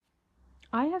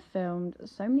I have filmed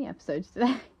so many episodes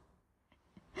today.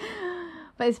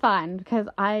 But it's fine because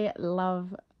I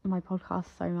love my podcast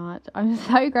so much. I'm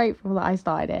so grateful that I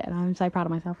started it and I'm so proud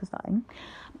of myself for starting.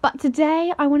 But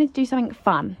today I wanted to do something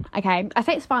fun, okay? I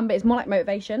say it's fun, but it's more like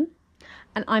motivation.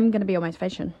 And I'm going to be your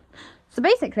motivation. So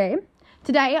basically,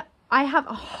 today I have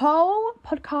a whole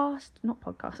Pinterest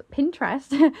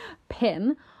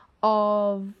pin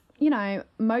of,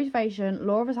 motivation,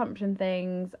 law of assumption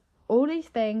things, all these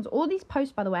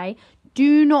posts, by the way,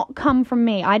 do not come from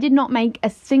me. I did not make a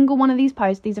single one of these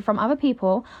posts. These are from other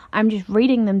people. I'm just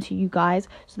reading them to you guys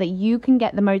so that you can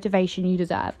get the motivation you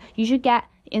deserve. You should get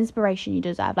the inspiration you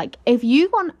deserve. Like, if you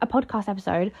want a podcast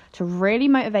episode to really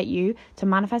motivate you to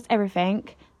manifest everything,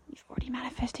 you've already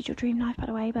manifested your dream life, by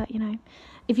the way, but,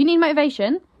 if you need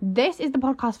motivation, this is the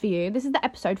podcast for you. This is the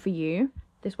episode for you,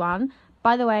 this one.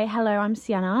 By the way, hello, I'm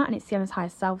Sienna, and it's Sienna's Higher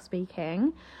Self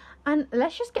speaking. And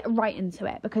let's just get right into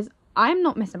it, because I'm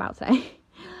not messing about today.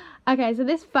 Okay, so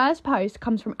this first post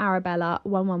comes from Arabella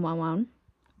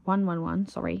 111,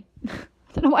 sorry. I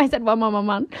don't know why I said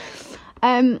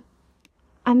 1111.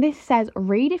 And this says,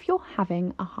 read if you're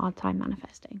having a hard time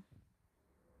manifesting.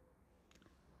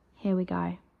 Here we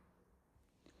go.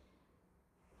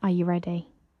 Are you ready?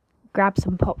 Grab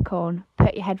some popcorn,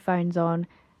 put your headphones on,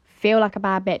 feel like a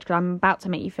bad bitch, because I'm about to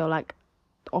make you feel like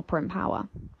operant power.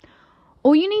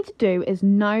 All you need to do is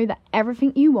know that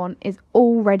everything you want is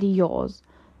already yours.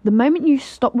 The moment you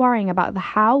stop worrying about the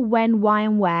how, when, why,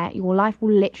 and where, your life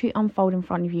will literally unfold in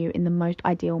front of you in the most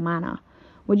ideal manner.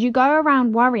 Would you go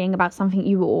around worrying about something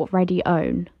you already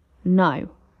own? No,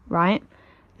 right?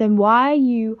 Then why are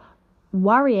you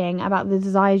worrying about the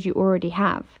desires you already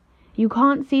have? You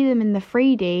can't see them in the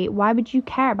 3D. Why would you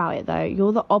care about it though?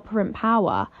 You're the operant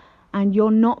power. And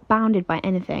you're not bounded by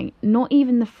anything, not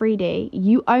even the 3D.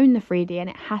 You own the 3D and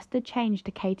it has to change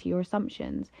to cater your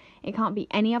assumptions. It can't be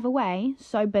any other way.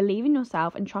 So believe in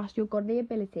yourself and trust your godly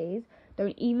abilities.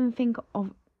 Don't even think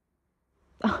of...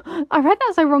 I read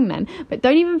that so wrong then. But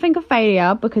don't even think of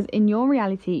failure, because in your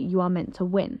reality, you are meant to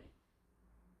win.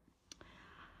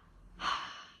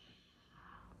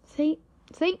 See?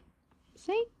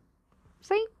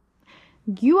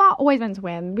 You are always meant to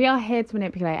win. We are here to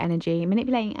manipulate energy.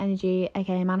 Manipulating energy,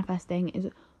 aka manifesting, is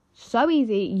so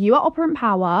easy. You are operant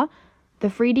power. The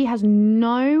 3D has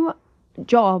no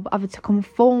job other to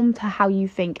conform to how you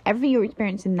think. Everything you're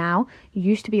experiencing now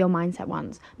used to be your mindset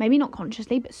once. Maybe not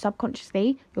consciously, but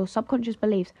subconsciously, your subconscious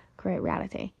beliefs create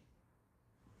reality.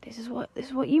 This is what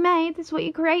you made. This is what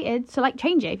you created. So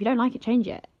change it. If you don't like it, change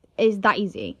it. It's that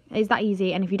easy.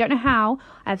 And if you don't know how,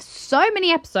 I have so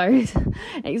many episodes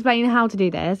explaining how to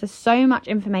do this. There's so much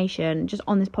information just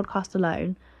on this podcast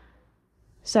alone.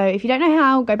 So if you don't know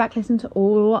how, go back, listen to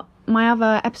all my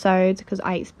other episodes, because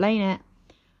I explain it.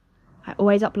 I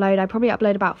always upload. I probably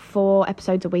upload about 4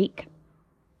 episodes a week.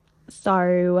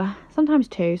 So sometimes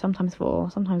 2, sometimes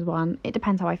 4, sometimes 1. It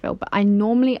depends how I feel. But I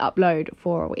normally upload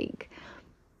 4 a week.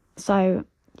 So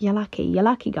you're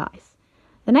lucky guys.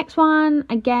 The next one,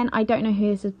 again, I don't know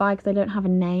who this is by because I don't have a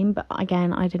name. But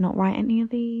again, I did not write any of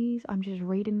these. I'm just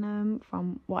reading them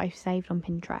from what I've saved on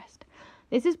Pinterest.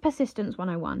 This is Persistence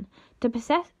 101. To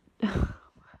persist...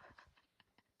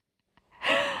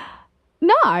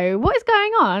 No, what is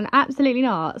going on? Absolutely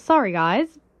not. Sorry,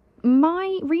 guys.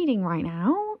 My reading right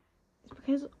now is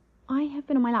because I have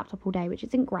been on my laptop all day, which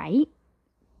isn't great,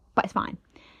 but it's fine.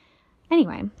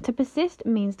 Anyway, to persist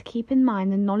means to keep in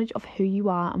mind the knowledge of who you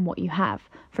are and what you have.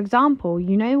 For example,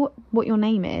 you know what your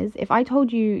name is. If I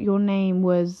told you your name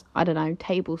was, I don't know,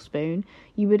 Tablespoon,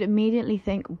 you would immediately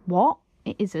think, what?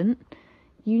 It isn't.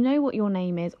 You know what your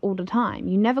name is all the time.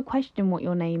 You never question what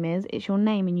your name is. It's your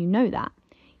name and you know that.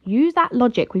 Use that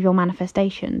logic with your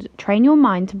manifestations. Train your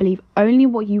mind to believe only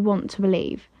what you want to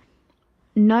believe.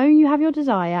 Know you have your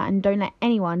desire and don't let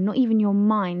anyone, not even your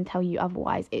mind, tell you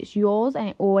otherwise. It's yours and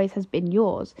it always has been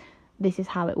yours. This is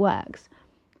how it works.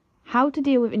 How to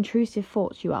deal with intrusive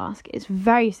thoughts, you ask? It's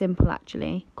very simple,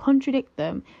 actually. Contradict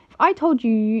them. If I told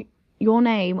you your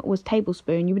name was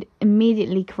Tablespoon, you would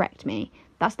immediately correct me.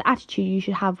 That's the attitude you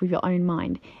should have with your own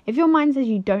mind. If your mind says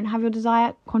you don't have your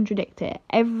desire, contradict it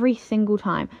every single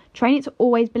time. Train it to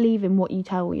always believe in what you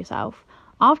tell yourself.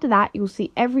 After that, you'll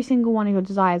see every single one of your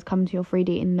desires come to your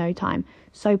 3D in no time.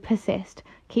 So persist.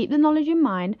 Keep the knowledge in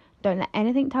mind. Don't let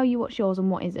anything tell you what's yours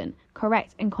and what isn't.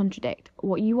 Correct and contradict.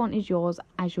 What you want is yours,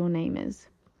 as your name is.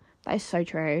 That is so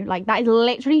true. That is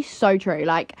literally so true.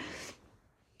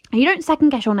 You don't second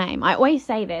guess your name. I always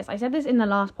say this. I said this in the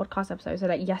last podcast episode,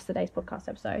 so yesterday's podcast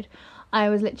episode. I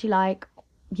was literally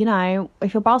if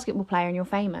you're a basketball player and you're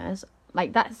famous,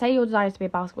 that, say your desire is to be a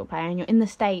basketball player and you're in the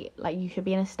state, you should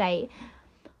be in a state,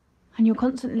 and you're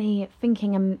constantly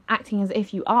thinking and acting as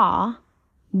if you are,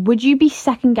 would you be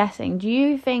second guessing? Do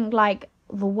you think like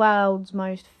the world's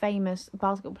most famous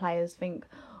basketball players think,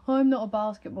 oh, I'm not a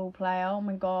basketball player, oh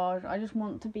my gosh, I just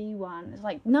want to be one? It's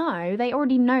like, no, they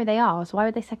already know they are, so why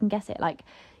would they second guess it? Like,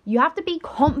 you have to be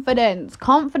confident.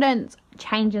 Confidence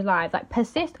changes lives. Like,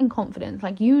 persist in confidence.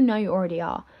 Like, you know you already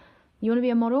are. You want to be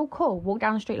a model? Cool, walk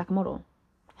down the street like a model.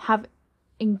 Have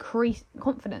increased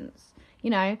confidence.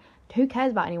 You know, who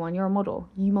cares about anyone? You're a model.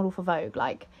 You model for Vogue.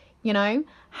 Like, you know,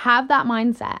 have that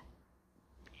mindset.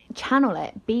 Channel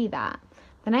it. Be that.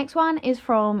 The next one is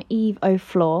from Eve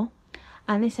O'Fleur.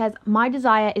 And this says, my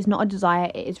desire is not a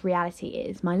desire, it is reality, it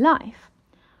is my life.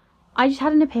 I just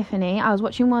had an epiphany. I was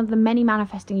watching one of the many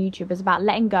manifesting YouTubers about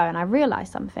letting go, and I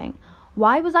realised something.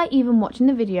 Why was I even watching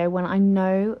the video when I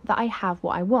know that I have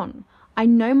what I want? I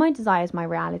know my desire is my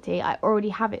reality, I already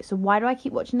have it, so why do I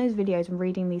keep watching those videos and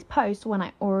reading these posts when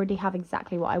I already have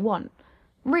exactly what I want?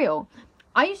 Real.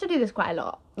 I used to do this quite a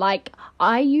lot. Like,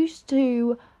 I used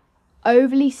to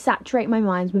overly saturate my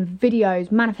mind with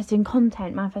videos, manifesting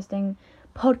content, manifesting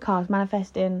podcasts,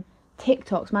 manifesting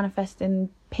TikToks, manifesting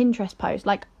Pinterest posts.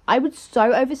 Like, I would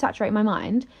so oversaturate my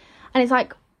mind, and it's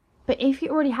like, but if you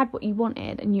already had what you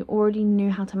wanted and you already knew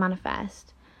how to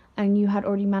manifest and you had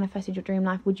already manifested your dream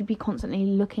life, would you be constantly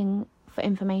looking for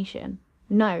information?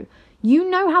 No. You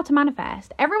know how to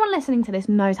manifest. Everyone listening to this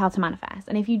knows how to manifest,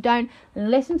 and if you don't,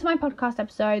 listen to my podcast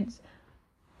episodes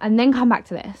and then come back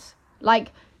to this.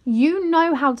 Like, you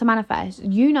know how to manifest.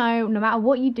 You know, no matter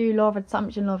what you do, law of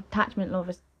assumption, law of attachment, law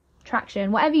of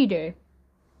attraction, whatever you do,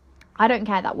 I don't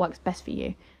care, that works best for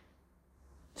you.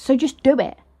 So just do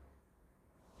it.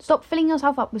 Stop filling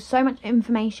yourself up with so much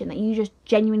information that you just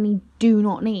genuinely do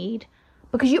not need,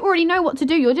 because you already know what to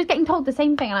do. You're just getting told the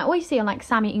same thing. And I always see on like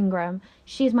Sammy Ingram,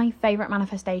 she is my favourite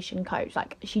manifestation coach.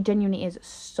 Like, she genuinely is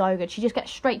so good. She just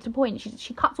gets straight to the point.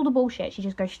 She cuts all the bullshit. She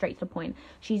just goes straight to the point.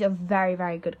 She's a very,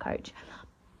 very good coach.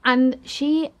 And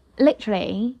she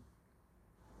literally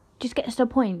just gets to a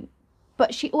point.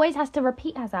 But she always has to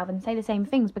repeat herself and say the same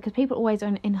things, because people always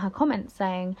are in her comments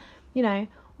saying, you know,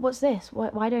 what's this?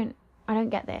 I don't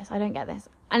get this. I don't get this.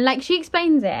 And like, she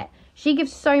explains it. She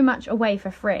gives so much away for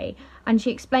free. And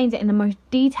she explains it in the most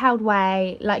detailed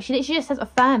way. Like, she just says,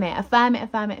 affirm it, affirm it,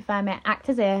 affirm it, affirm it. Act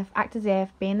as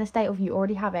if, be in the state of you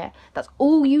already have it. That's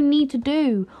all you need to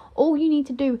do. All you need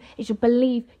to do is just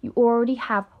believe you already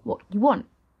have what you want.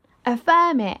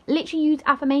 Affirm it. Literally use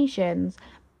affirmations.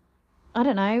 I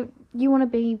don't know. You want to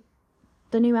be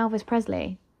the new Elvis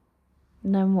Presley?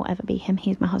 No one will ever be him.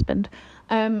 He's my husband.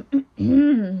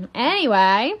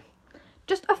 Anyway,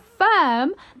 just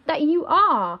affirm that you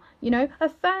are. You know,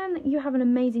 affirm that you have an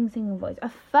amazing singing voice.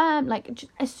 Affirm, like,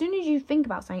 just as soon as you think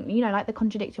about something, you know, like the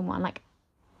contradicting one, like,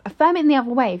 affirm it in the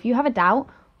other way. If you have a doubt,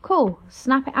 cool,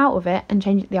 snap it out of it and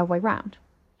change it the other way round.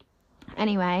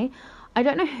 Anyway, I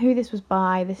don't know who this was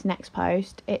by, this next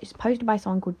post. It's posted by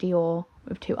someone called Dior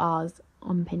with 2 R's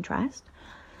on Pinterest.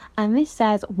 And this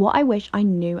says, what I wish I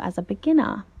knew as a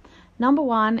beginner. Number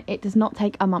 1, it does not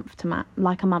take a month to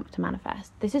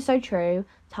manifest. This is so true.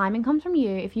 Timing comes from you.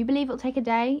 If you believe it'll take a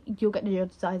day, you'll get your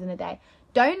desires in a day.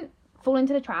 Don't fall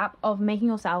into the trap of making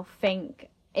yourself think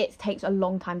it takes a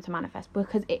long time to manifest,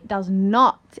 because it does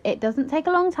not. It doesn't take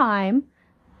a long time.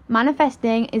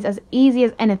 Manifesting is as easy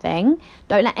as anything.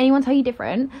 Don't let anyone tell you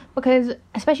different, because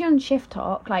especially on Shift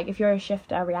Talk, like, if you're a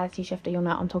shifter, a reality shifter, you'll know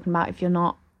what I'm talking about. If you're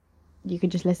not, you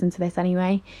could just listen to this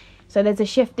anyway. So there's a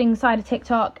shifting side of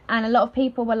TikTok, and a lot of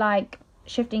people were like,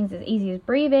 shifting is as easy as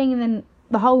breathing, and then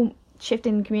the whole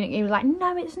shifting community was like,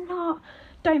 no, it's not.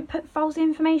 Don't put false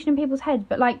information in people's heads.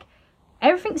 But like,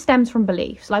 everything stems from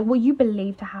beliefs. Like, what you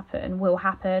believe to happen will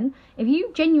happen. If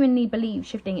you genuinely believe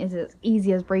shifting is as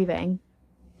easy as breathing,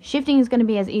 shifting is going to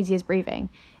be as easy as breathing.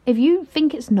 If you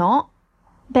think it's not,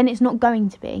 then it's not going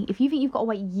to be. If you think you've got to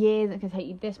wait years, it's going to take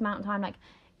you this amount of time, like,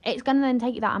 it's going to then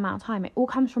take you that amount of time. It all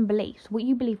comes from beliefs. What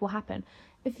you believe will happen.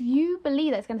 If you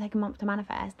believe that it's going to take a month to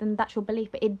manifest, then that's your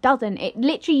belief. But it doesn't. It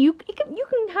literally, you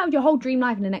can have your whole dream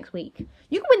life in the next week.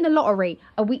 You can win the lottery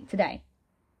a week today.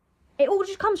 It all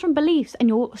just comes from beliefs and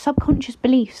your subconscious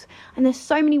beliefs. And there's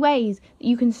so many ways that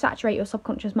you can saturate your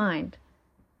subconscious mind.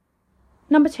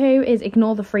 Number 2 is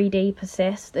ignore the 3D,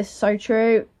 persist. This is so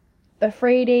true. The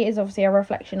 3D is obviously a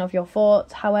reflection of your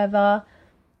thoughts. However,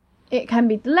 it can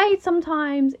be delayed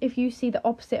sometimes. If you see the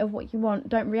opposite of what you want,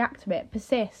 don't react to it.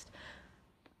 Persist.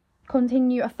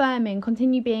 Continue affirming.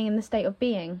 Continue being in the state of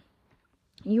being.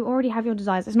 You already have your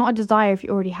desires. It's not a desire if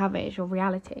you already have it. It's your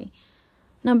reality.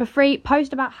 Number 3,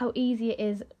 post about how easy it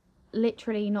is.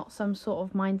 Literally not some sort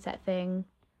of mindset thing.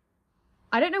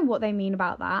 I don't know what they mean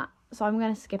about that. So I'm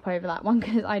going to skip over that one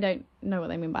because I don't know what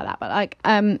they mean by that. But like,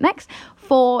 next,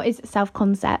 4 is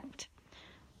self-concept.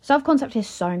 Self-concept is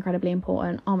so incredibly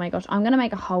important. Oh my gosh, I'm going to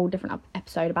make a whole different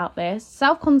episode about this.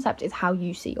 Self-concept is how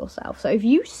you see yourself. So if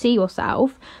you see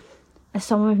yourself as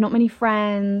someone with not many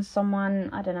friends, someone,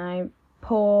 I don't know,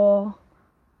 poor,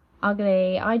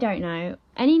 ugly, I don't know,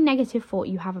 any negative thought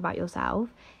you have about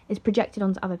yourself is projected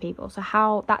onto other people. So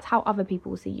that's how other people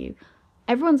will see you.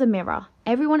 Everyone's a mirror.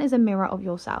 Everyone is a mirror of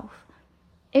yourself.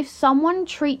 If someone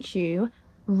treats you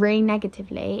really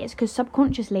negatively, it's because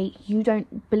subconsciously you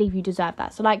don't believe you deserve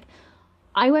that. So like,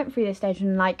 I went through this stage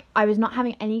and like, I was not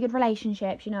having any good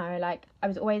relationships, you know, like I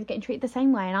was always getting treated the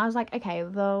same way. And I was like, okay,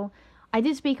 well, I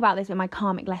did speak about this in my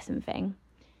karmic lesson thing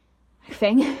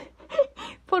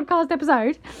podcast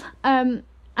episode.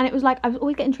 And it was like, I was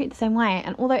always getting treated the same way.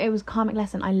 And although it was a karmic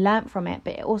lesson, I learnt from it,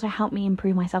 but it also helped me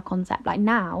improve my self-concept. Like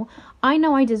now, I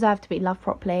know I deserve to be loved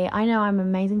properly. I know I'm an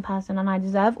amazing person and I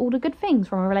deserve all the good things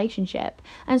from a relationship.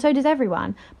 And so does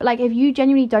everyone. But like, if you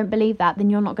genuinely don't believe that, then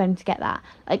you're not going to get that.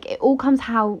 Like, it all comes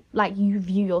how, like, you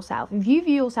view yourself. If you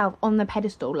view yourself on the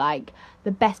pedestal, like,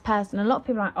 the best person, a lot of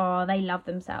people are like, oh, they love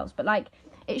themselves. But like,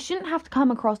 it shouldn't have to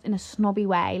come across in a snobby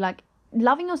way. Like,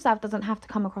 loving yourself doesn't have to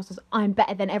come across as I'm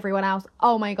better than everyone else.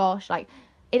 Oh my gosh, like,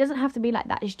 it doesn't have to be like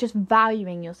that. It's just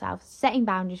valuing yourself, setting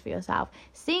boundaries for yourself,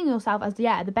 seeing yourself as,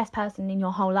 yeah, the best person in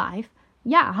your whole life.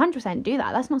 Yeah, 100% do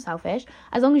that. That's not selfish.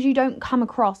 As long as you don't come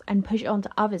across and push it onto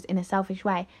others in a selfish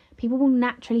way, people will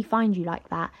naturally find you like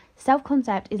that.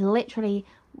 Self-concept is literally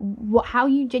how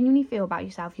you genuinely feel about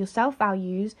yourself, your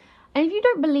self-values. And if you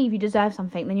don't believe you deserve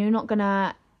something, then you're not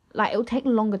gonna, like, it'll take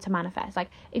longer to manifest. Like,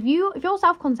 if your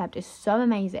self-concept is so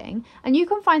amazing, and you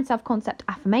can find self-concept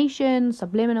affirmations,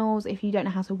 subliminals, if you don't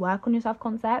know how to work on your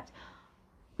self-concept,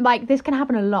 like, this can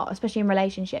happen a lot, especially in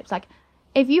relationships. Like,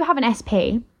 if you have an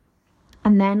SP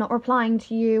and they're not replying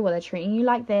to you, or they're treating you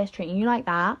like this, treating you like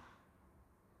that,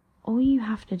 all you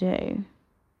have to do,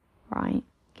 right,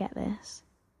 get this,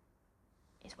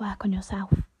 is work on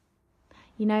yourself.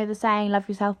 You know the saying, love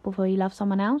yourself before you love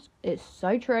someone else? It's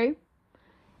so true.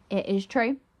 It is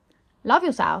true. Love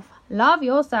yourself. Love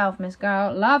yourself, miss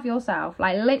girl. Love yourself.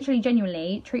 Like, literally,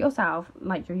 genuinely, treat yourself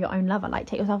like you're your own lover. Like,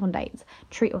 take yourself on dates.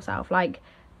 Treat yourself. Like,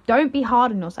 don't be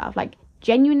hard on yourself. Like,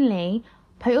 genuinely,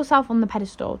 put yourself on the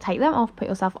pedestal. Take them off, put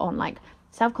yourself on. Like,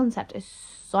 self-concept is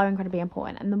so incredibly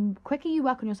important. And the quicker you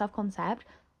work on your self-concept,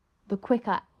 the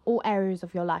quicker all areas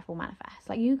of your life will manifest.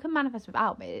 Like, you can manifest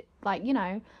without, but it, like, you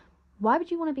know, why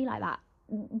would you want to be like that?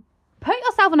 Put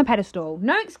yourself on a pedestal.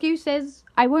 No excuses.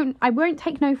 I won't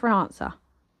take no for an answer.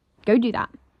 Go do that.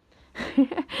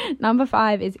 Number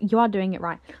 5 is you are doing it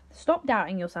right. Stop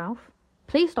doubting yourself.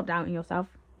 Please stop doubting yourself.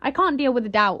 I can't deal with the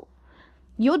doubt.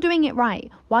 You're doing it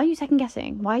right. Why are you second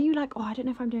guessing? Why are you like, oh, I don't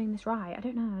know if I'm doing this right. I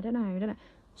don't know.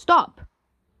 Stop.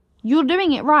 You're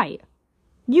doing it right.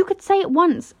 You could say it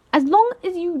once. As long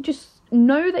as you just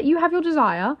know that you have your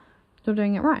desire, you're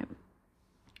doing it right.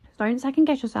 Don't second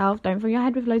guess yourself. Don't fill your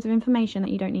head with loads of information that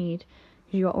you don't need,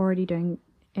 because you are already doing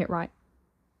it right.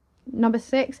 Number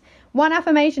 6, one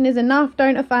affirmation is enough.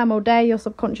 Don't affirm all day. Your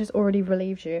subconscious already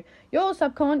believes you. Your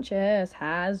subconscious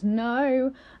has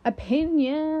no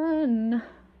opinion.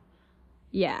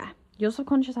 Yeah. Your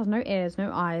subconscious has no ears,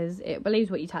 no eyes. It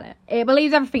believes what you tell it. It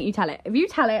believes everything you tell it. If you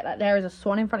tell it that there is a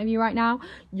swan in front of you right now,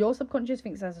 your subconscious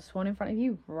thinks there's a swan in front of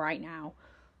you right now.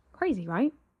 Crazy,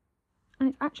 right? And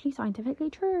it's actually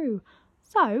scientifically true.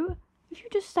 So, if you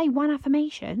just say one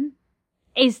affirmation,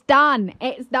 it's done.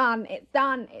 It's done. It's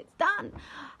done. It's done.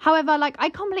 However, like, I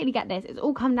completely get this. It's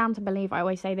all come down to belief. I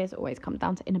always say this. It always comes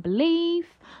down to inner belief.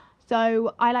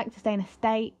 So, I like to stay in a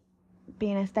state, be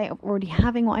in a state of already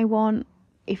having what I want.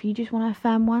 If you just want to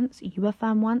affirm once, you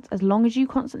affirm once. As long as you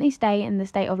constantly stay in the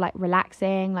state of, like,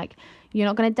 relaxing, like, you're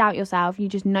not going to doubt yourself. You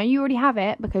just know you already have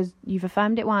it because you've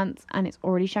affirmed it once and it's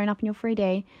already shown up in your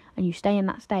 3D, and you stay in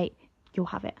that state, you'll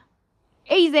have it.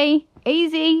 Easy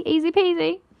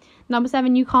peasy. Number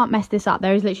 7, you can't mess this up.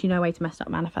 There is literally no way to mess up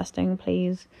manifesting.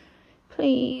 Please.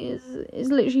 It's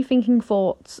literally thinking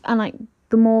thoughts. And, like,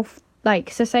 the more, like,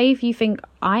 so say if you think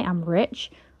I am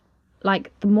rich,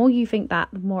 like, the more you think that,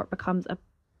 the more it becomes a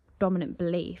dominant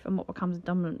belief, and what becomes a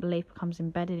dominant belief becomes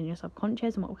embedded in your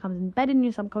subconscious, and what becomes embedded in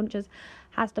your subconscious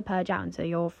has to purge out into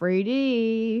your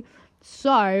 3D,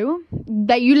 so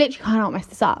that you literally cannot mess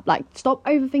this up. Like, stop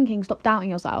overthinking, stop doubting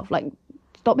yourself, like,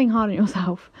 stop being hard on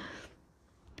yourself.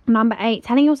 Number 8,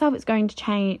 telling yourself it's going to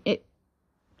change.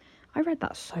 I read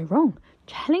that so wrong.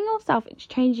 Telling yourself it's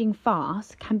changing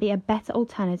fast can be a better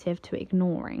alternative to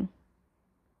ignoring.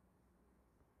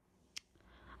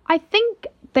 I think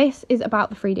this is about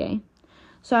the 3D.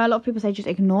 So a lot of people say just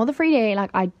ignore the 3D.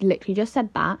 Like, I literally just said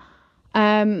that.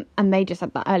 And they just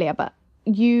said that earlier, but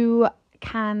you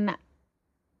can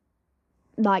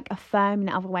like affirm in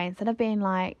the other way instead of being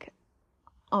like,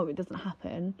 oh, it doesn't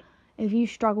happen. If you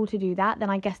struggle to do that, then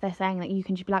I guess they're saying that you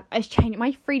can just be like, it's changing.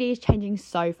 My 3D is changing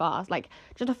so fast. Like,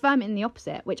 just affirm it in the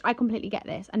opposite, which I completely get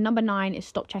this. And number 9 is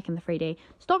stop checking the 3D.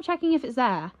 Stop checking if it's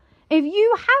there. If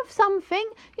you have something,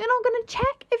 you're not going to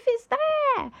check if it's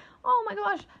there. Oh my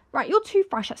gosh. Right, your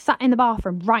toothbrush that's sat in the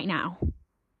bathroom right now.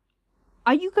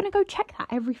 Are you going to go check that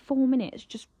every 4 minutes?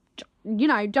 Just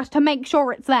to make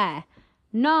sure it's there?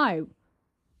 No.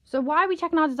 So why are we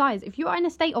checking our desires? If you're in a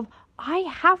state of, I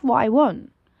have what I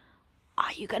want,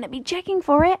 are you going to be checking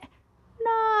for it?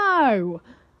 No.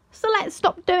 So let's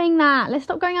stop doing that. Let's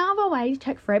stop going out of our way to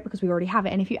check for it because we already have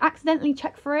it. And if you accidentally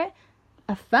check for it,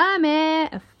 affirm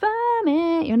it. Affirm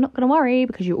it. You're not going to worry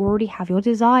because you already have your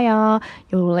desire.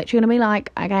 You're literally going to be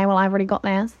like, okay, well, I've already got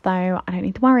this, so I don't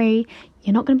need to worry.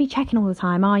 You're not going to be checking all the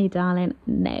time, are you, darling?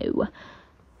 No.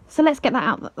 So let's get that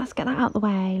out. Let's get that out the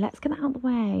way. Let's get that out the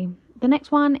way. The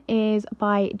next one is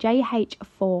by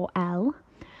JH4L.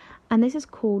 And this is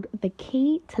called The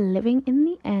Key to Living in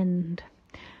the End.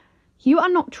 You are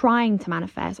not trying to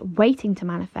manifest, waiting to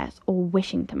manifest, or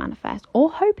wishing to manifest,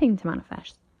 or hoping to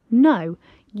manifest. No,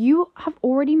 you have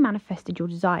already manifested your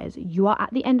desires. You are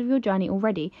at the end of your journey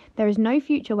already. There is no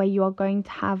future where you are going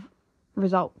to have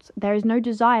results. There is no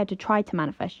desire to try to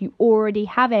manifest. You already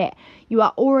have it. You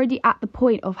are already at the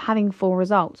point of having full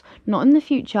results. Not in the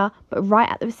future, but right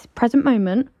at this present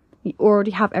moment. You already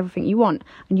have everything you want,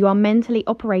 and you are mentally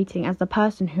operating as the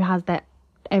person who has their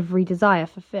every desire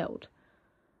fulfilled.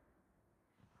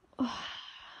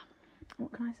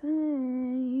 What can I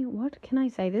say? What can I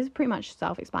say? This is pretty much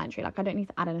self-explanatory. Like, I don't need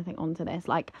to add anything onto this.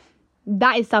 Like,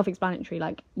 that is self-explanatory.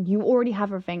 Like, you already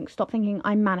have everything. Stop thinking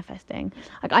I'm manifesting.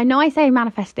 Like, I know I say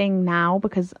manifesting now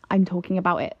because I'm talking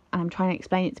about it and I'm trying to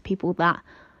explain it to people that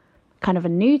kind of are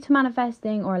new to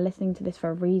manifesting or are listening to this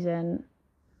for a reason.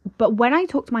 But when I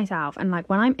talk to myself and like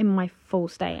when I'm in my full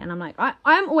state and I'm like,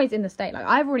 I'm always in the state, like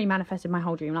I've already manifested my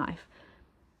whole dream life.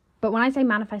 But when I say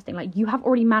manifesting, like you have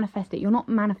already manifested. You're not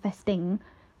manifesting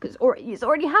because it's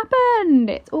already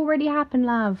happened. It's already happened,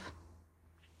 love.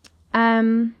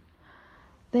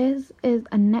 This is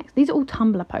a next. These are all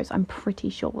Tumblr posts, I'm pretty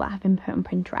sure, that have been put on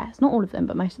Pinterest. Not all of them,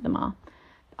 but most of them are.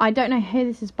 I don't know who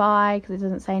this is by because it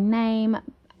doesn't say a name.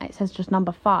 It says just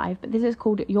number 5. But this is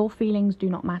called Your Feelings Do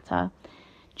Not Matter.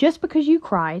 Just because you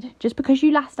cried, just because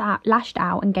you lashed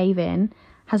out and gave in,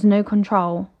 has no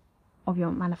control of your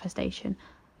manifestation.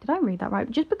 Did I read that right?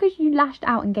 Just because you lashed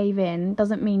out and gave in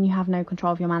doesn't mean you have no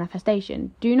control of your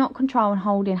manifestation. Do not control and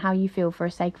hold in how you feel for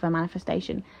the sake of a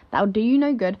manifestation. That will do you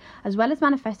no good. As well as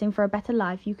manifesting for a better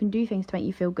life, you can do things to make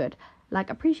you feel good. Like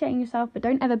appreciating yourself, but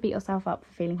don't ever beat yourself up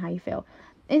for feeling how you feel.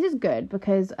 This is good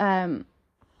because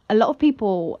a lot of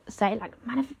people say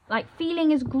like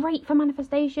feeling is great for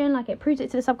manifestation, like it proves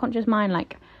it to the subconscious mind.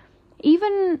 Like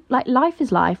even like life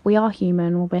is life. We are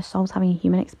human. We're souls having a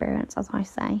human experience, as I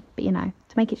say. But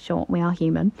to make it short, we are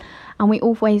human, and we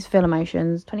always feel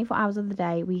emotions. 24 hours of the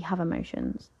day, we have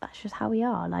emotions. That's just how we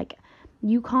are. Like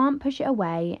you can't push it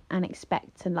away and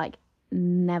expect to like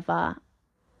never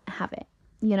have it.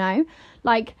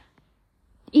 Like.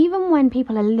 Even when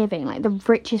people are living, like the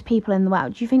richest people in the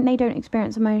world, do you think they don't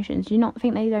experience emotions? Do you not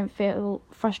think they don't feel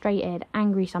frustrated,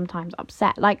 angry sometimes,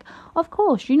 upset? Like, of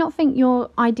course, do you not think your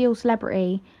ideal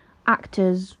celebrity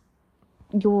actors,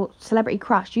 your celebrity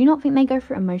crush, do you not think they go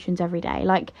through emotions every day?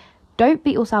 Like, don't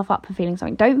beat yourself up for feeling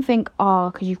something. Don't think,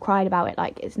 because you've cried about it,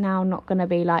 like, it's now not going to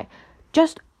be like,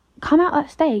 just come out of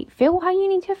that state, feel how you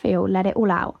need to feel, let it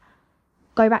all out.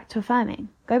 Go back to affirming.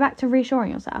 Go back to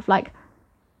reassuring yourself. Like,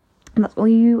 and that's all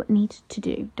you need to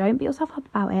do. Don't beat yourself up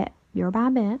about it. You're a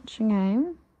bad bitch, okay?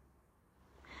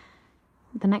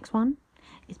 The next one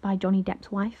is by Johnny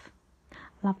Depp's wife.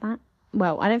 Love that.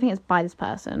 Well, I don't think it's by this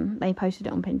person. They posted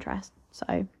it on Pinterest,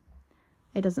 so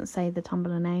it doesn't say the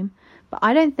Tumblr name. But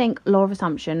I don't think Law of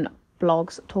Assumption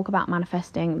blogs talk about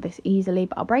manifesting this easily,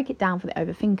 but I'll break it down for the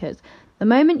overthinkers. The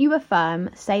moment you affirm,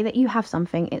 say that you have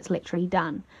something, it's literally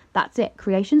done. That's it.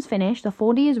 Creation's finished. The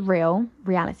 4D is real,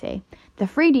 reality. The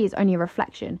 3D is only a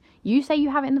reflection. You say you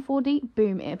have it in the 4D,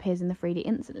 boom, it appears in the 3D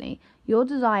instantly. Your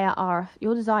desires are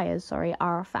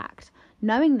a fact.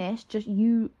 Knowing this,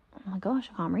 oh my gosh,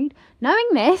 I can't read. Knowing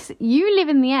this, you live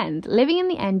in the end. Living in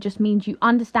the end just means you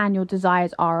understand your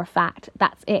desires are a fact.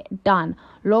 That's it. Done.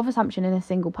 Law of Assumption in a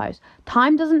single post.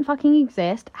 Time doesn't fucking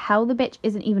exist. Hell, the bitch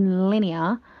isn't even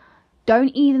linear. Don't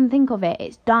even think of it.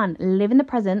 It's done. Live in the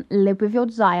present. Live with your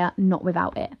desire, not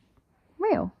without it.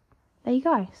 Real. There you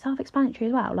go. Self-explanatory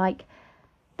as well. Like,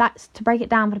 that's to break it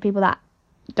down for the people that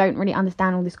don't really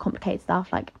understand all this complicated stuff,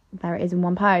 like, there it is in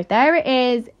one post. There it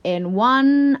is in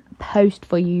one post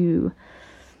for you.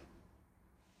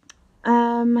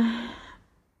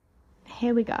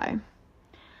 Here we go.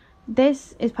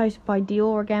 This is posted by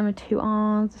Dior again with 2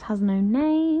 R's. This has no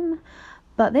name.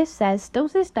 But this says, still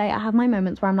to this day, I have my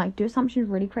moments where I'm like, do assumptions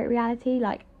really create reality?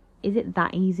 Like, is it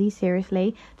that easy?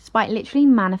 Seriously? Despite literally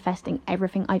manifesting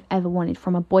everything I've ever wanted,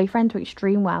 from a boyfriend to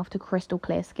extreme wealth to crystal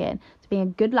clear skin, to being a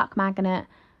good luck magnet,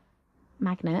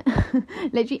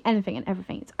 literally anything and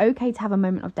everything. It's okay to have a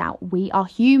moment of doubt. We are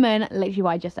human, literally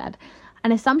what I just said.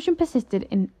 An assumption persisted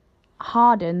in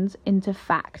hardens into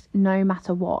fact no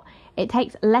matter what. It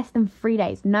takes less than 3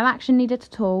 days. No action needed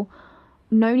at all.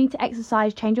 No need to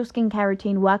exercise, change your skincare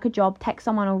routine, work a job, text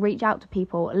someone, or reach out to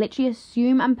people. Literally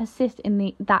assume and persist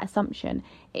in that assumption.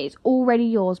 It's already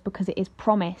yours because it is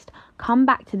promised. Come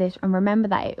back to this and remember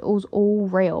that it was all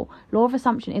real. Law of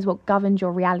assumption is what governs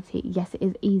your reality. Yes, it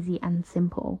is easy and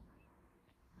simple.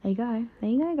 There you go. There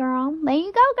you go, girl. There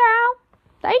you go, girl.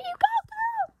 There you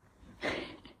go, girl.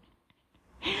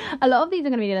 A lot of these are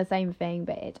going to be the same thing,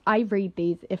 but I read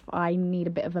these if I need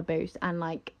a bit of a boost, and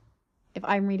like, if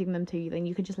I'm reading them to you, then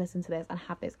you could just listen to this and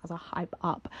have this as a hype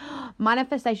up.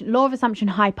 Manifestation, law of assumption,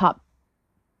 hype up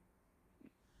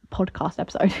podcast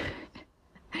episode.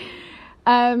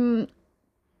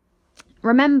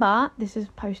 Remember, this is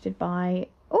posted by,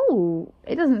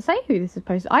 it doesn't say who this is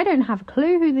posted. I don't have a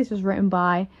clue who this was written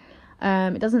by.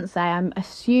 It doesn't say. I'm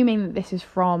assuming that this is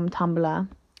from Tumblr.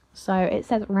 So it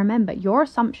says, remember, your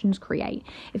assumptions create.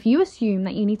 If you assume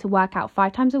that you need to work out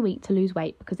 5 times a week to lose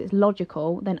weight because it's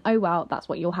logical, then oh well, that's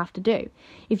what you'll have to do.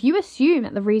 If you assume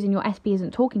that the reason your SB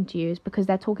isn't talking to you is because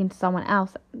they're talking to someone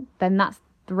else, then that's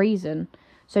the reason.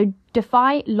 So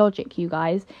defy logic, you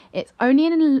guys. It's only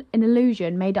an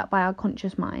illusion made up by our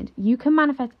conscious mind. You can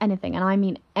manifest anything, and I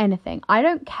mean anything. I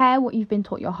don't care what you've been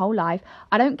taught your whole life.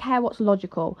 I don't care what's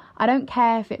logical. I don't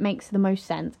care if it makes the most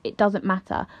sense. It doesn't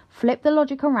matter. Flip the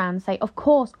logic around. Say, of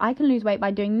course, I can lose weight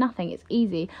by doing nothing. It's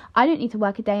easy. I don't need to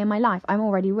work a day in my life. I'm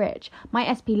already rich.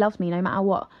 My SP loves me no matter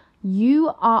what.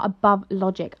 You are above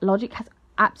logic. Logic has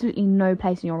absolutely no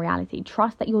place in your reality.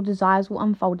 Trust that your desires will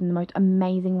unfold in the most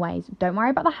amazing ways. Don't worry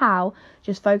about the how,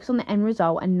 just focus on the end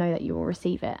result and know that you will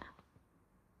receive it.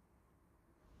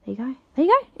 There you go. There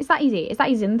you go. It's that easy. It's that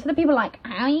easy. And to the people like,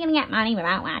 how are you going to get money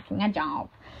without working a job?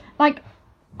 Like,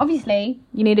 obviously,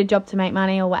 you need a job to make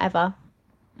money or whatever.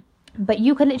 But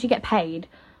you could literally get paid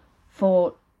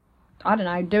for, I don't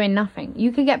know, doing nothing.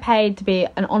 You could get paid to be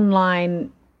an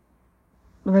online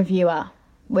reviewer,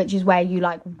 which is where you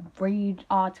like read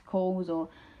articles or,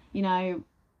 you know,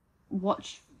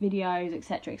 watch videos,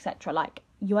 etc., etc. Like,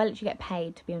 you will literally get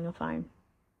paid to be on your phone.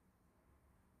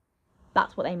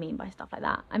 That's what they mean by stuff like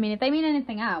that. I mean, if they mean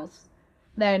anything else,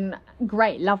 then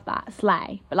great, love that,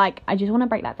 slay. But like, I just want to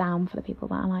break that down for the people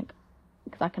that are like,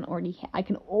 because I can already hear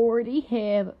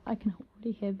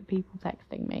the people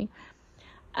texting me.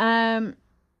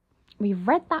 We've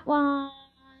read that one.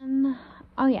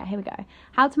 Oh yeah, here we go.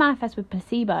 How to manifest with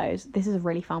placebos. This is a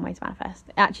really fun way to manifest.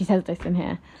 It actually says this in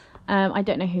here. I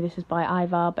don't know who this is by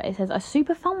either, but it says a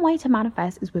super fun way to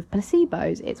manifest is with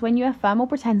placebos. It's when you affirm or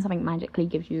pretend something magically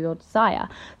gives you your desire.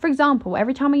 For example,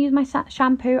 every time I use my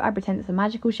shampoo, I pretend it's a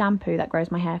magical shampoo that grows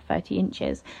my hair 30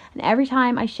 inches. And every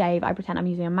time I shave, I pretend I'm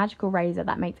using a magical razor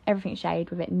that makes everything shaved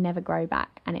with it never grow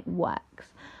back, and it works.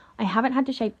 I haven't had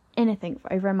to shave anything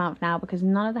for over a month now because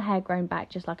none of the hair grown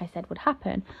back, just like I said, would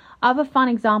happen. Other fun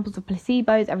examples of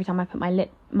placebos: every time I put my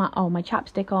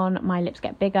chapstick on, my lips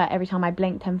get bigger. Every time I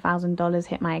blink, $10,000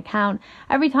 hit my account.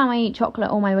 Every time I eat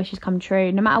chocolate, all my wishes come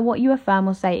true. No matter what you affirm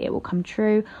or say, it will come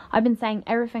true. I've been saying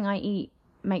everything I eat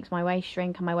makes my waist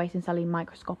shrink and my waist is suddenly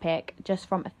microscopic just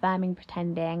from affirming,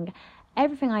 pretending.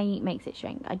 Everything I eat makes it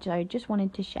shrink. I just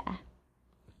wanted to share.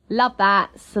 Love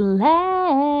that.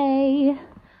 Slay.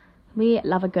 We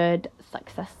love a good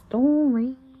success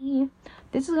story.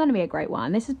 This is going to be a great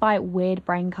one. This is by Weird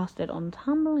Brain Custard on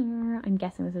Tumblr. I'm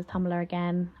guessing this is Tumblr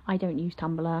again. I don't use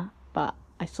Tumblr, but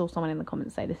I saw someone in the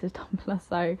comments say this is Tumblr.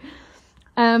 So,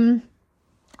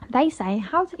 they say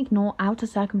how to ignore outer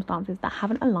circumstances that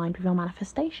haven't aligned with your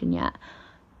manifestation yet.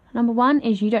 Number 1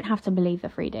 is you don't have to believe the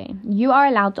 3D. You are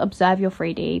allowed to observe your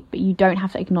 3D, but you don't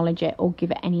have to acknowledge it or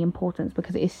give it any importance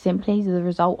because it is simply the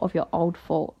result of your old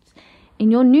thoughts. In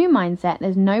your new mindset,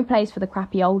 there's no place for the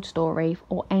crappy old story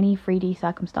or any 3D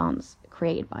circumstance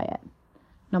created by it.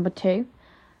 Number 2,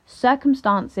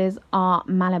 circumstances are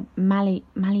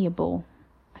malleable.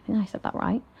 I think I said that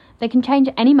right. They can change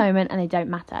at any moment and they don't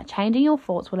matter. Changing your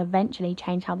thoughts will eventually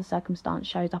change how the circumstance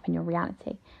shows up in your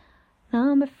reality.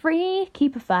 Number 3,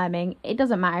 keep affirming. It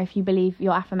doesn't matter if you believe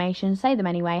your affirmations, say them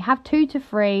anyway. Have 2 to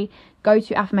 3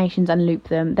 go-to affirmations and loop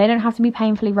them. They don't have to be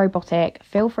painfully robotic.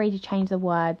 Feel free to change the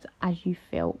words as you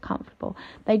feel comfortable.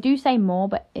 They do say more,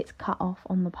 but it's cut off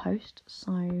on the post,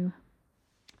 so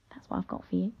that's what I've got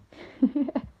for you.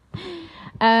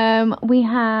 We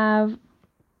have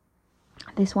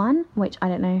this one, which I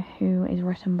don't know who is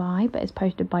written by, but it's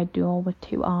posted by Dual with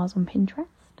 2 R's on Pinterest.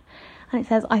 And it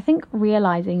says, I think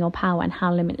realising your power and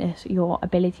how limitless your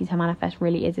ability to manifest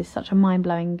really is such a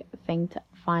mind-blowing thing to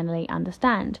finally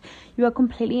understand. You are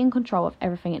completely in control of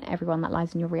everything and everyone that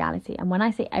lies in your reality. And when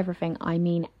I say everything, I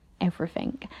mean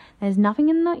everything. There's nothing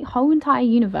in the whole entire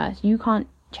universe you can't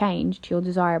change to your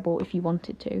desirable if you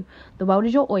wanted to. The world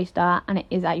is your oyster and it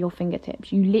is at your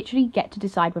fingertips. You literally get to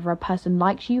decide whether a person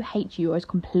likes you, hates you, or is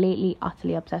completely,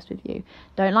 utterly obsessed with you.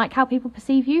 Don't like how people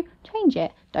perceive you? Change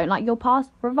it. Don't like your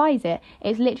past? Revise it.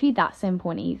 It's literally that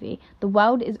simple and easy. The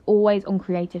world is always on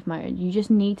creative mode. You just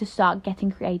need to start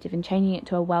getting creative and changing it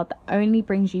to a world that only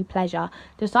brings you pleasure.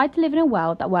 Decide to live in a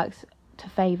world that works to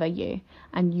favour you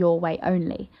and your way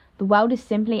only. The world is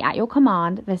simply at your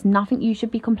command. There's nothing you should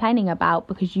be complaining about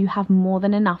because you have more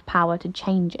than enough power to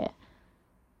change it.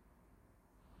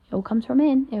 It all comes from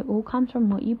in. It all comes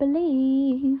from what you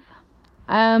believe.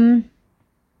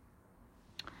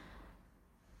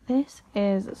 This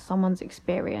is someone's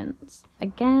experience.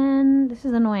 Again, this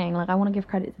is annoying. Like, I want to give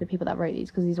credit to the people that wrote these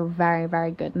because these are very,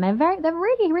 very good. And they're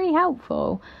really, really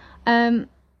helpful.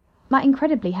 Like,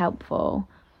 incredibly helpful.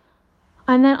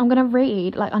 And then I'm going to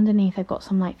read, like, underneath they've got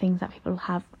some, like, things that people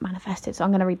have manifested. So I'm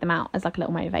going to read them out as, like, a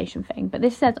little motivation thing. But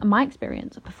this says, my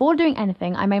experience. Before doing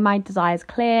anything, I made my desires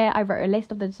clear. I wrote a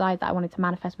list of the desires that I wanted to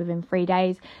manifest within 3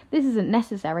 days. This isn't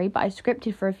necessary, but I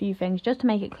scripted for a few things just to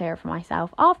make it clearer for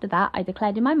myself. After that, I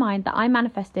declared in my mind that I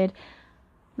manifest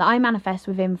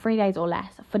within 3 days or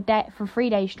less. For 3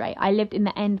 days straight, I lived in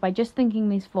the end by just thinking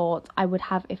these thoughts I would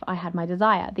have if I had my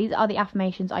desire. These are the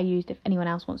affirmations I used if anyone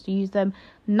else wants to use them.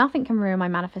 Nothing can ruin my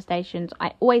manifestations.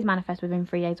 I always manifest within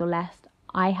 3 days or less.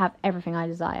 I have everything I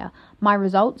desire. My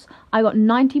results, I got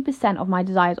 90% of my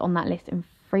desires on that list in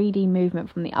 3D movement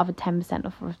from the other 10%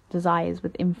 of desires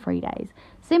within 3 days.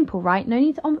 Simple, right? No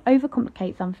need to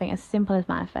overcomplicate something as simple as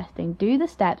manifesting. Do the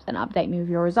steps and update me with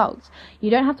your results. You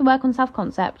don't have to work on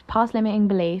self-concept, past limiting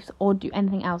beliefs, or do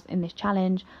anything else in this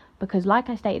challenge because, like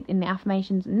I stated in the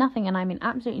affirmations, nothing, and I mean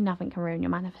absolutely nothing, can ruin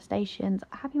your manifestations.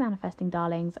 Happy manifesting,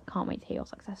 darlings. Can't wait to hear your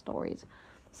success stories.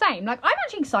 Same. Like, I'm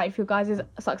actually excited for you guys'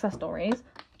 success stories.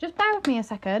 Just bear with me a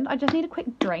second. I just need a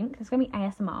quick drink. It's going to be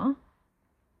ASMR.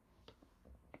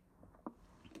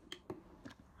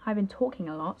 I've been talking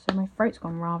a lot, so my throat's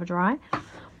gone rather dry. But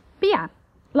yeah,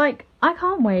 like, I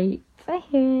can't wait to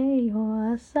hear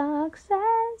your success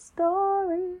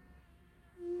stories.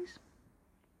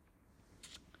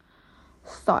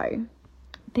 So,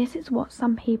 this is what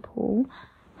some people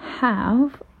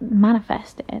have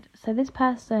manifested. So this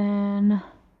person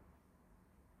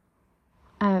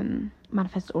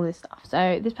manifested all this stuff.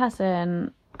 So this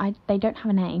person, they don't have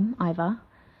a name either.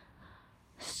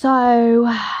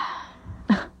 So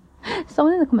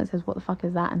someone in the comments says, what the fuck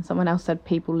is that? And someone else said,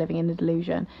 people living in a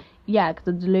delusion. Yeah, because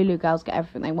the Delulu girls get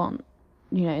everything they want.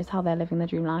 You know, it's how they're living their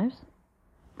dream lives.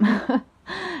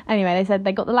 Anyway, they said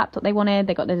they got the laptop they wanted,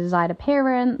 they got the desired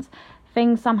appearance.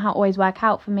 Things somehow always work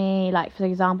out for me. Like, for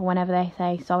example, whenever they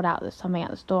say sold out something at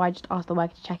the store, I just ask the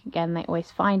worker to check again. They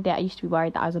always find it. I used to be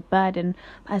worried that I was a burden.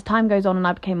 But as time goes on and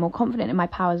I became more confident in my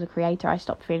power as a creator, I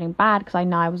stopped feeling bad because I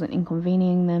know I wasn't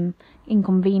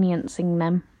inconveniencing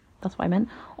them. That's what I meant.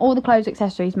 All the clothes,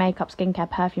 accessories, makeup, skincare,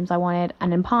 perfumes I wanted.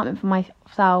 An apartment for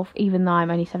myself, even though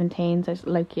I'm only 17, so it's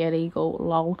low-key illegal,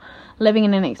 lol. Living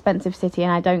in an expensive city,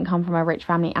 and I don't come from a rich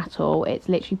family at all. It's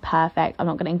literally perfect. I'm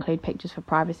not going to include pictures for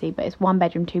privacy, but it's 1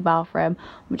 bedroom, 2 bathroom,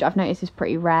 which I've noticed is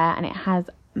pretty rare, and it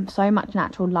has so much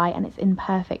natural light, and it's in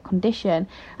perfect condition,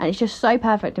 and it's just so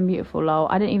perfect and beautiful, lol.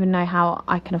 I don't even know how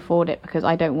I can afford it because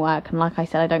I don't work, and like I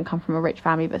said, I don't come from a rich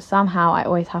family, but somehow I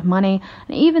always have money,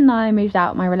 and even though I moved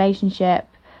out, my relationship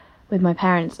with my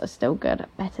parents are still good,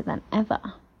 better than ever.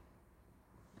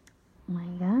 There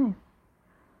you go.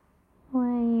 There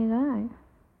you go.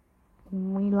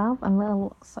 We love a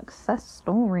little success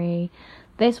story.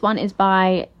 This one is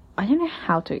by, I don't know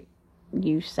how to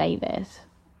say this.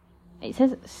 It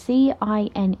says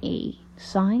C-I-N-E.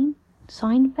 Sign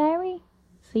fairy?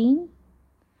 Scene?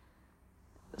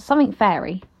 Something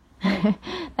fairy.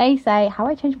 They say, how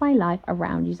I changed my life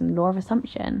around using the law of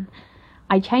assumption.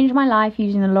 I changed my life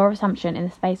using the law of assumption in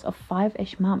the space of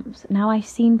 5-ish months. Now I've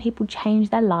seen people change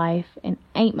their life in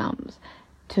 8 months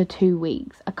to 2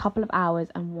 weeks, a couple of hours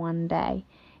and 1 day.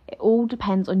 It all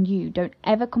depends on you. Don't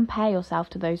ever compare yourself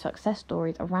to those success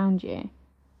stories around you.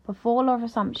 Before law of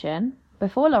assumption,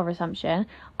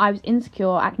 I was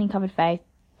insecure, acne-covered face,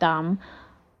 dumb.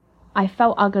 I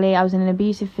felt ugly. I was in an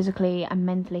abusive physically and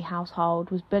mentally household,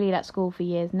 was bullied at school for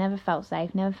years, never felt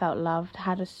safe, never felt loved,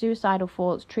 had a suicidal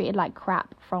thoughts, treated like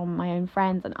crap from my own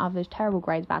friends and others, terrible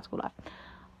grades, bad school life.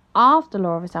 After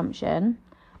law of assumption,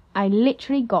 I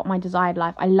literally got my desired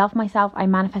life. I love myself. I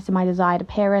manifested my desired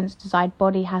appearance, desired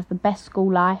body, has the best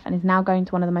school life, and is now going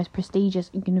to one of the most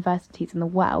prestigious universities in the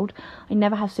world. I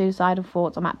never have suicidal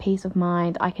thoughts. I'm at peace of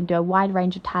mind. I can do a wide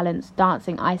range of talents: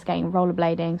 dancing, ice skating,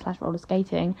 rollerblading / roller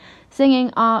skating,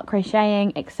 singing, art,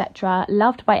 crocheting, etc.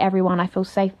 Loved by everyone. I feel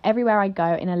safe everywhere I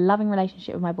go, in a loving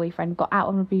relationship with my boyfriend, got out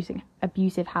of an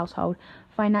abusive household,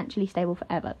 financially stable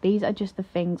forever. These are just the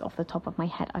things off the top of my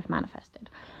head I've manifested.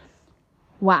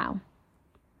 Wow.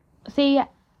 See,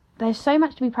 there's so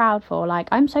much to be proud for. Like,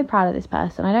 I'm so proud of this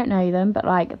person. I don't know them, but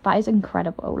like, that is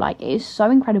incredible. Like, it is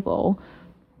so incredible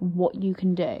what you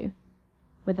can do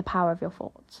with the power of your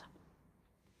thoughts.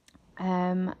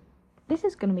 This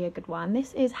is going to be a good one.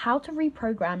 This is how to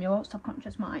reprogram your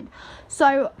subconscious mind.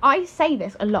 So I say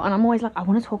this a lot, and I'm always like, I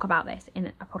want to talk about this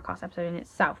in a podcast episode in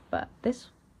itself, but this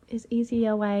is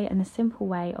easier way and a simple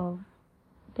way of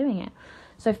doing it.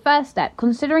 So first step,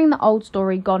 considering the old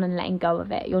story gone and letting go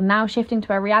of it. You're now shifting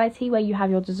to a reality where you have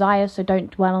your desires, so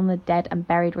don't dwell on the dead and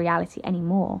buried reality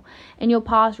anymore. In your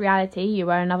past reality, you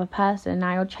were another person.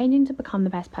 Now you're changing to become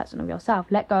the best person of yourself.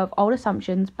 Let go of old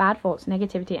assumptions, bad thoughts,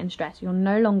 negativity and stress. You're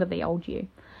no longer the old you.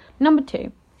 Number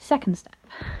 2, second step.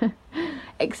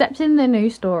 Accepting the new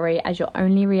story as your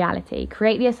only reality.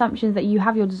 Create the assumptions that you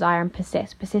have your desire and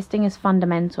persist. Persisting is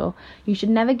fundamental. You should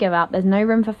never give up. There's no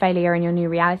room for failure in your new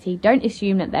reality. Don't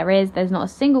assume that there is. There's not a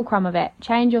single crumb of it.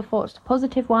 Change your thoughts to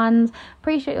positive ones.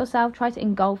 Appreciate yourself. Try to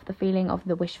engulf the feeling of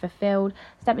the wish fulfilled.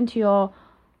 Step into your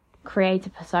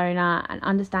creative persona and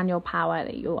understand your power,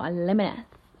 that you are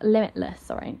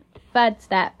limitless. Third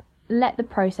step. Let the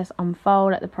process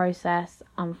unfold. Let the process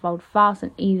unfold fast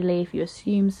and easily if you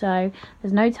assume so.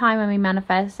 There's no time when we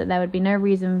manifest, so there would be no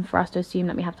reason for us to assume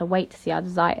that we have to wait to see our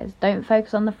desires. Don't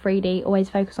focus on the 3D, always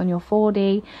focus on your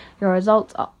 4D. Your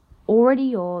results are already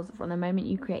yours from the moment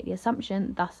you create the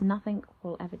assumption, thus nothing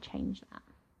will ever change that.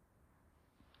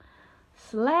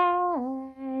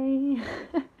 Slay!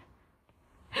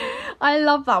 I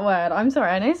love that word. I'm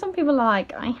sorry, I know some people are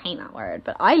like, I hate that word,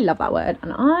 but I love that word,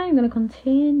 and I'm going to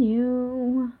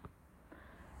continue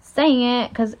saying it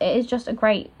because it is just a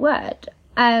great word.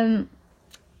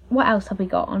 What else have we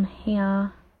got on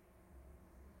here?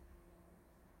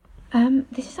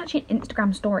 This is actually an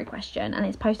Instagram story question, and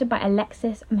it's posted by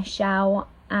Alexis Michelle,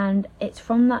 and it's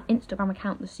from the Instagram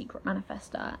account The Secret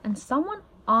Manifester, and someone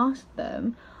asked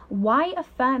them why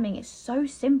affirming is so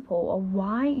simple, or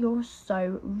why you're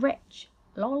so rich.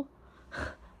 Lol.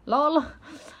 Lol.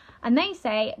 And they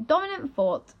say dominant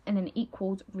thought and an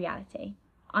equals reality.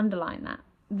 Underline that.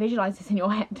 Visualize this in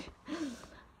your head.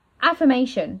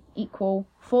 Affirmation equal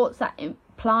thoughts that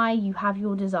imply you have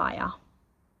your desire.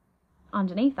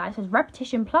 Underneath that it says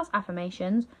repetition plus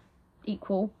affirmations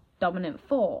equal dominant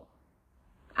thought.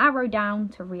 Arrow down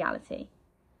to reality.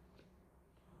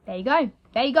 There you go.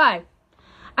 There you go.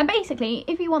 And basically,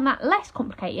 if you want that less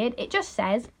complicated, it just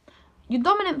says your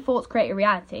dominant thoughts create a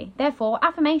reality. Therefore,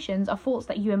 affirmations are thoughts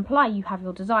that you imply you have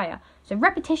your desire. So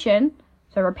repetition,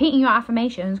 so repeating your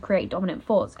affirmations create dominant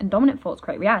thoughts, and dominant thoughts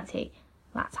create reality.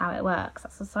 That's how it works.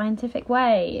 That's a scientific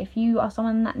way. If you are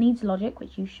someone that needs logic,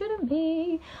 which you shouldn't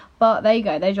be, but there you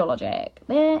go. There's your logic.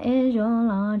 There is your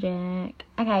logic.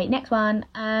 Okay, next one.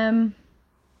 I'm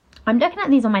looking at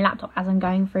these on my laptop as I'm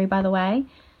going through, by the way.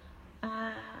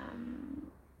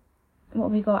 What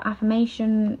have we got?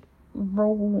 Affirmation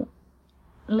rule,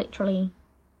 literally.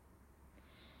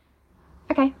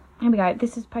 Okay, here we go.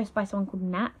 This is posted by someone called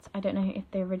Nat. I don't know if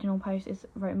the original post is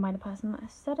written by the person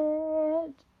that said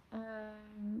it.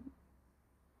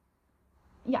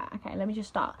 Yeah, okay, let me just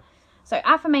start. So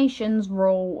affirmations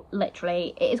rule,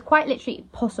 literally, it is quite literally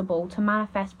possible to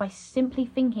manifest by simply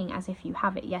thinking as if you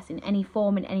have it. Yes, in any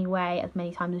form, in any way, as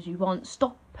many times as you want.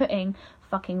 Stop putting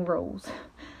fucking rules.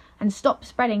 And stop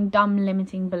spreading dumb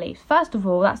limiting beliefs. First of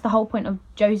all, that's the whole point of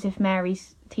Joseph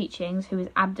Mary's teachings, who was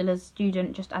Abdullah's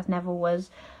student just as Neville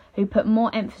was, who put more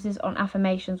emphasis on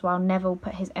affirmations while Neville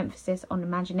put his emphasis on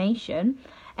imagination.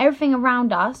 Everything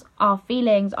around us, our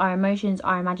feelings, our emotions,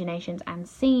 our imaginations and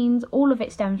scenes, all of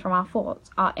it stems from our thoughts,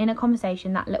 our inner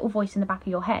conversation, that little voice in the back of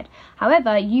your head,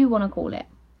 however you want to call it.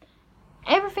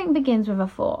 Everything begins with a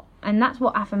thought. And that's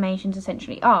what affirmations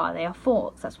essentially are. They are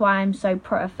thoughts. That's why I'm so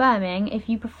pro-affirming. If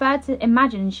you prefer to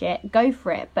imagine shit, go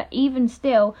for it. But even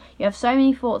still, you have so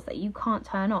many thoughts that you can't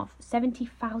turn off.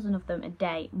 70,000 of them a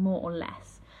day, more or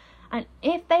less. And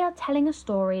if they are telling a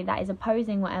story that is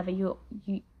opposing whatever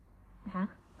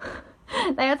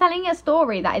they are telling a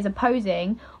story that is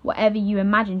opposing whatever you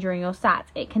imagine during your sat,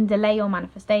 it can delay your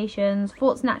manifestations.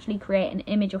 Thoughts naturally create an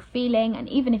image or feeling, and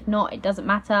even if not, it doesn't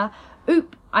matter.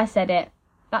 Oop, I said it.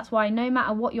 That's why no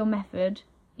matter what your method,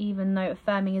 even though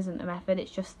affirming isn't a method,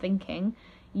 it's just thinking,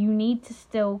 you need to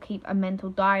still keep a mental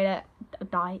diet,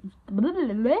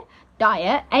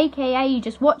 aka you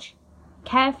just watch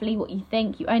carefully what you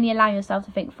think. You only allow yourself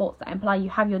to think thoughts that imply you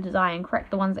have your desire and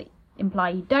correct the ones that imply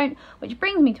you don't, which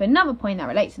brings me to another point that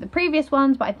relates to the previous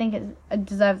ones, but I think it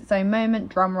deserves its own moment.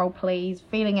 Drum roll please.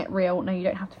 Feeling it real. No, you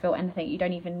don't have to feel anything. You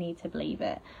don't even need to believe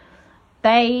it.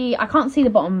 I can't see the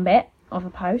bottom bit of the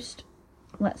post.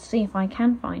 Let's see if I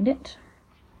can find it.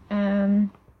 I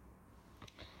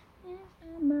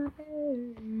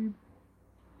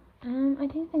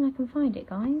don't think I can find it,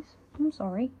 guys. I'm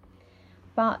sorry.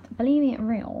 But believing it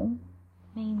real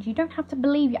means you don't have to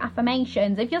believe your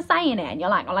affirmations. If you're saying it and you're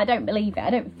like, well, I don't believe it, I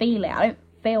don't feel it, I don't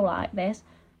feel like this,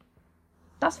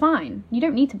 that's fine. You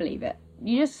don't need to believe it.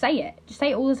 You just say it. Just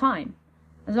say it all the time.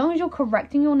 As long as you're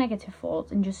correcting your negative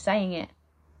thoughts and just saying it,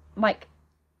 like,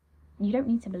 you don't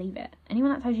need to believe it.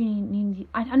 Anyone that tells you need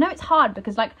I know it's hard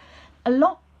because, like, a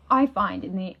lot I find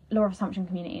in the law of assumption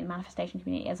community and manifestation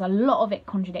community is a lot of it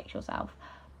contradicts yourself.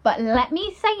 But let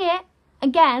me say it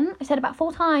again. I said it about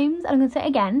 4 times and I'm going to say it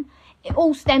again. It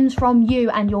all stems from you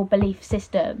and your belief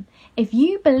system. If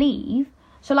you believe,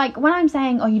 so like when I'm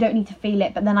saying, oh, you don't need to feel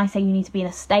it, but then I say you need to be in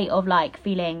a state of like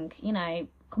feeling, you know,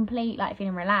 complete, like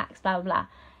feeling relaxed, blah, blah, blah.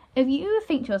 If you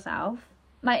think to yourself,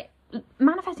 like,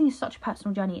 manifesting is such a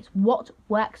personal journey. It's what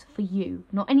works for you,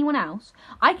 not anyone else.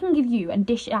 I can give you and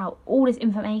dish out all this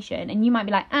information and you might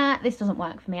be like, this doesn't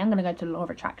work for me. I'm going to go to the law of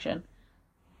attraction.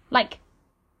 Like,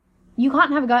 you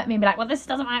can't have a go at me and be like, well, this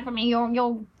doesn't work for me.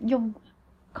 You're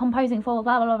composing for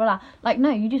blah, blah, blah, blah. Like, no,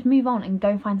 you just move on and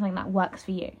go find something that works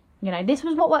for you. You know, this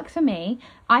was what works for me.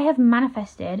 I have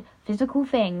manifested physical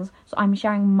things, so I'm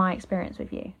sharing my experience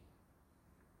with you.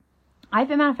 I've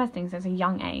been manifesting since a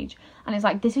young age, and it's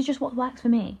like, this is just what works for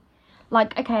me.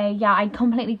 Like, okay, yeah, I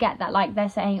completely get that. Like, they're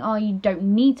saying, oh, you don't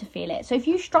need to feel it. So if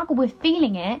you struggle with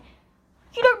feeling it,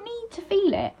 you don't need to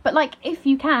feel it. But, like, if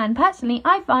you can, personally,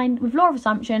 I find with law of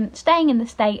assumption, staying in the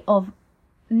state of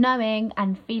knowing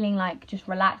and feeling, like, just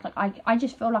relaxed. Like, I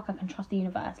just feel like I can trust the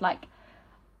universe. Like,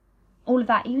 all of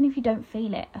that, even if you don't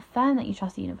feel it, affirm that you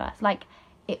trust the universe. Like,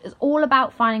 it's all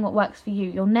about finding what works for you.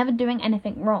 You're never doing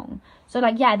anything wrong. So,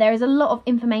 like, yeah, there is a lot of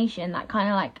information that kind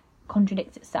of, like,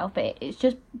 contradicts itself. But it's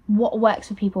just what works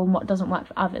for people and what doesn't work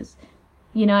for others.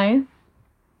 You know?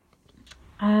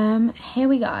 Here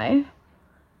we go.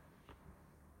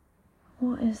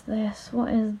 What is this?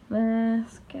 What is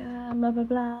this? Blah, blah,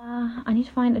 blah. I need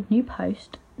to find a new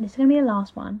post. This is going to be the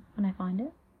last one when I find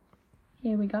it.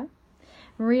 Here we go.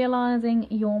 Realizing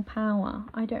your power.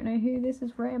 I don't know who this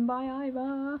is written by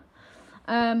either.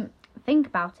 Think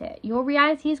about it. Your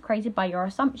reality is created by your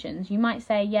assumptions. You might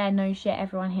say, yeah, no shit,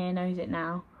 everyone here knows it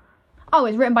now. Oh,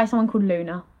 it's written by someone called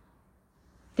Luna.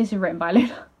 This is written by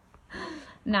Luna.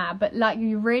 Nah, but like,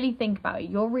 you really think about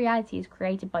it. Your reality is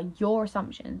created by your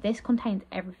assumptions. This contains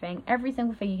everything. Every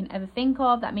single thing you can ever think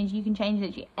of. That means you can change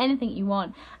literally anything you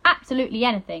want. Absolutely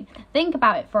anything. Think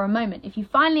about it for a moment. If you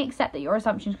finally accept that your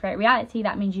assumptions create reality,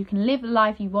 that means you can live the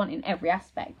life you want in every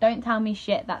aspect. Don't tell me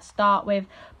shit that start with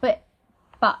but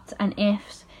and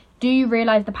ifs. Do you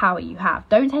realise the power you have?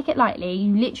 Don't take it lightly.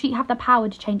 You literally have the power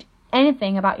to change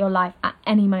anything about your life at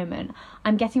any moment.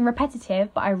 I'm getting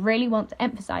repetitive, but I really want to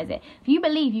emphasize it. If you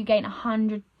believe you gain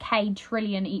 100k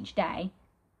trillion each day,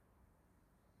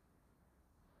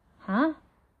 oh,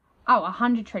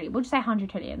 100 trillion, we'll just say 100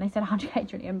 trillion, they said 100k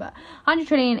trillion, but 100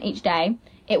 trillion each day,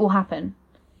 it will happen.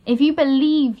 If you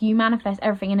believe you manifest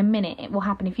everything in a minute, it will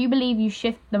happen. If you believe you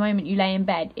shift the moment you lay in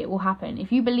bed, it will happen.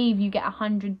 If you believe you get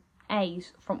 100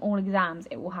 A's from all exams,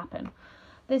 it will happen.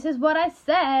 This is what I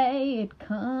say, it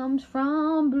comes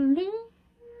from beliefs.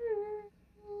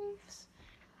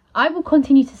 I will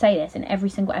continue to say this in every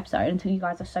single episode until you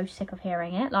guys are so sick of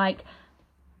hearing it. Like,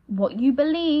 what you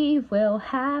believe will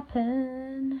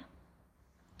happen.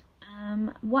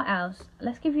 What else?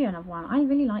 Let's give you another one. I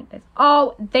really like this.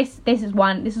 Oh, this is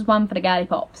one. This is one for the girly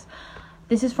pops.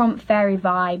 This is from Fairy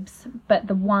Vibes, but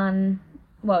the one,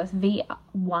 well, it's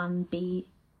V1B3S,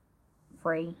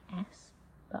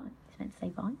 but it's meant to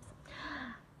say vibes.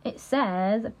 it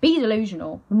says, be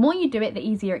delusional. The more you do it, the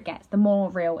easier it gets, the more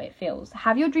real it feels.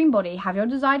 Have your dream body, have your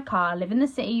desired car, live in the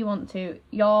city you want to.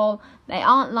 They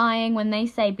aren't lying when they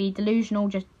say be delusional,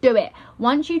 just do it.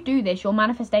 Once you do this, your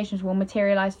manifestations will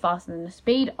materialize faster than the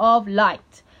speed of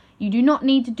light. You do not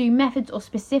need to do methods or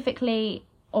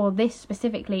this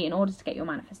specifically in order to get your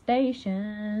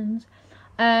manifestations.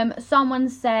 Someone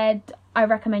said, I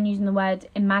recommend using the word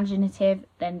imaginative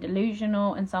then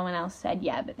delusional, and someone else said,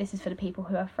 yeah, but this is for the people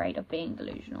who are afraid of being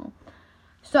delusional.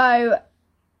 So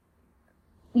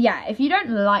yeah, if you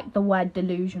don't like the word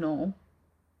delusional,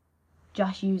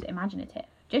 just use imaginative.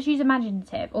 Just use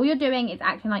imaginative. All you're doing is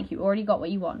acting like you already got what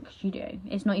you want, because you do.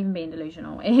 It's not even being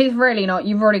delusional. It is really not.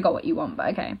 You've already got what you want, but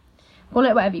okay. Call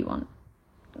it whatever you want.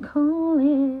 Call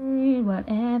it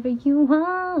whatever you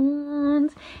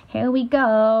want. Here we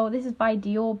go. This is by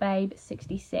Dior Babe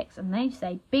 66, and they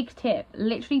say, big tip,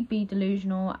 literally be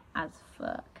delusional as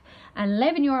fuck and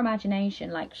live in your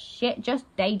imagination like shit. Just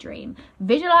daydream,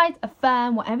 visualize,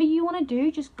 affirm, whatever you want to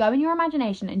do. Just go in your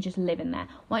imagination and just live in there.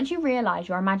 Once you realize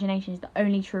your imagination is the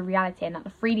only true reality and that the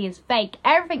 3D is fake,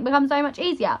 everything becomes so much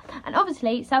easier. And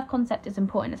obviously self-concept is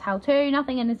important as how to.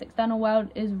 Nothing in this external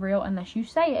world is real unless you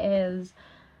say it is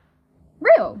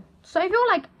real. So if you're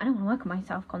like, I don't want to work on my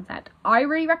self-concept, I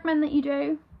really recommend that you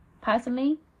do,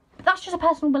 personally. But that's just a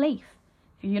personal belief.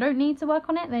 If you don't need to work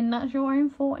on it, then that's your own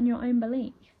thought and your own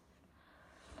belief.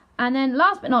 And then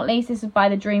last but not least, this is by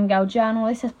the Dream Girl Journal.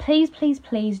 It says, please, please,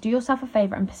 please do yourself a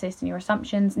favour and persist in your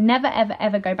assumptions. Never, ever,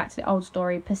 ever go back to the old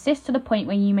story. Persist to the point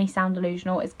where you may sound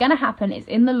delusional. It's going to happen. It's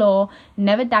in the law.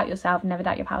 Never doubt yourself. Never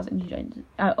doubt your powers. And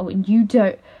you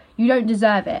don't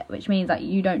deserve it, which means that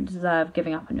you don't deserve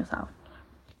giving up on yourself.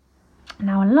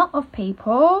 Now, a lot of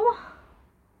people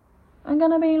are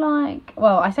going to be like,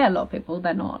 well, I say a lot of people,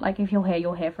 they're not. Like, if you're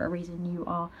here for a reason. You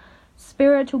are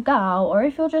spiritual girl. Or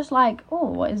if you're just like, oh,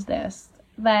 what is this?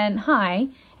 Then, hi.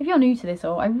 If you're new to this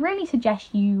all, I really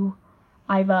suggest you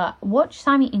either watch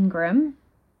Sammy Ingram.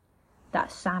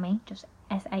 That's Sammy, just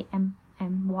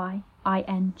SAMMYINGRAM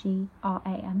on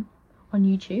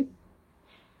YouTube.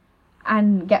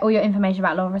 And get all your information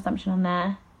about Law of Assumption on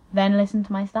there. Then listen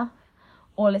to my stuff.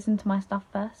 Or listen to my stuff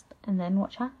first and then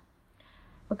watch her,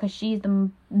 because she's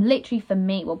literally, for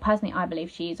me, well, personally, I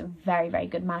believe she's a very, very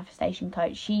good manifestation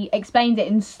coach. She explains it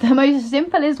in the most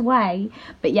simplest way,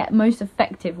 but yet most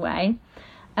effective way.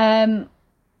 And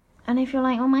if you're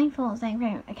like, oh, my thoughts don't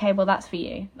create, okay, well, that's for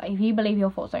you. Like, if you believe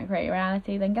your thoughts don't create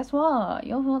reality, then guess what?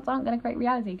 Your thoughts aren't going to create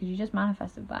reality, because you just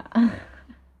manifested that.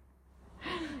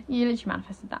 You literally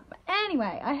manifested that. But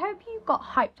anyway, I hope you got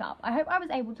hyped up. I hope I was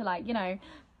able to, like,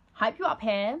 hype you up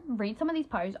here, read some of these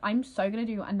posts. I'm so going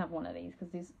to do another one of these,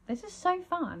 because this is so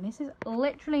fun. This is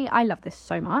literally, I love this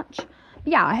so much. But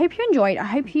yeah, I hope you enjoyed. I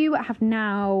hope you have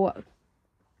now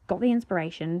got the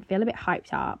inspiration, feel a bit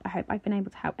hyped up. I hope I've been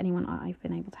able to help anyone I've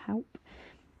been able to help.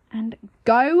 And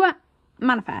go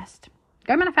manifest.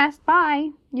 Go manifest.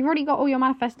 Bye. You've already got all your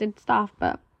manifested stuff,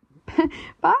 but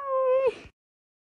bye.